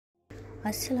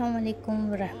Assalamu alaikum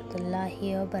warahmatullahi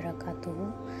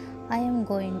wabarakatuh. I am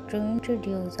going to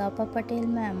introduce Aapa Patel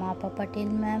ma'am. Aapa Patel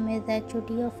ma'am is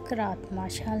H.O.D of Qirat,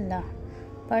 mashallah.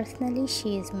 Personally,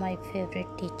 she is my favorite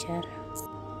teacher.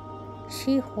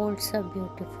 She holds a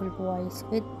beautiful voice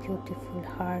with beautiful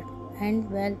heart and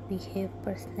well-behaved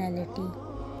personality.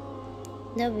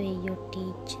 The way you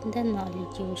teach, the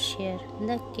knowledge you share,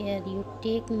 the care you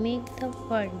take make the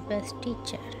world best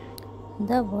teacher.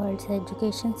 The world's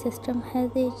education system has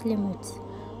age limits,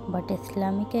 but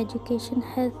Islamic education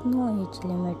has no age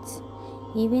limits.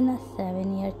 Even a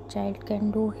 7-year child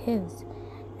can do hifz,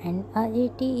 and a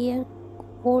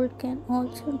 80-year-old can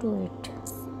also do it.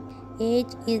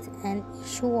 Age is an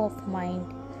issue of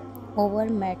mind over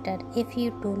matter. If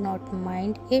you do not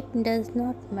mind, it does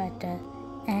not matter.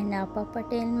 And Aapa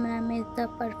Patel ma'am is the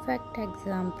perfect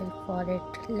example for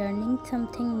it. Learning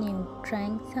something new,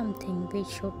 trying something, we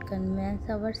should convince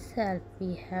ourselves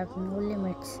we have no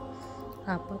limits.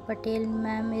 Aapa Patel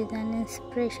ma'am is an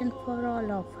inspiration for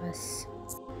all of us.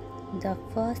 The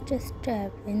first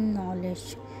step in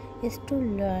knowledge is to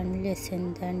learn,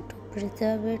 listen, then to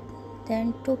preserve it,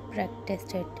 then to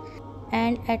practice it,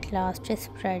 and at last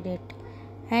spread it.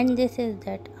 And this is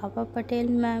that Aapa Patel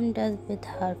ma'am does with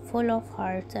her full of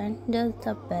hearts and does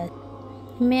the best.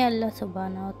 May Allah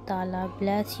subhanahu wa ta'ala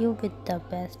bless you with the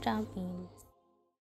best. Ameen.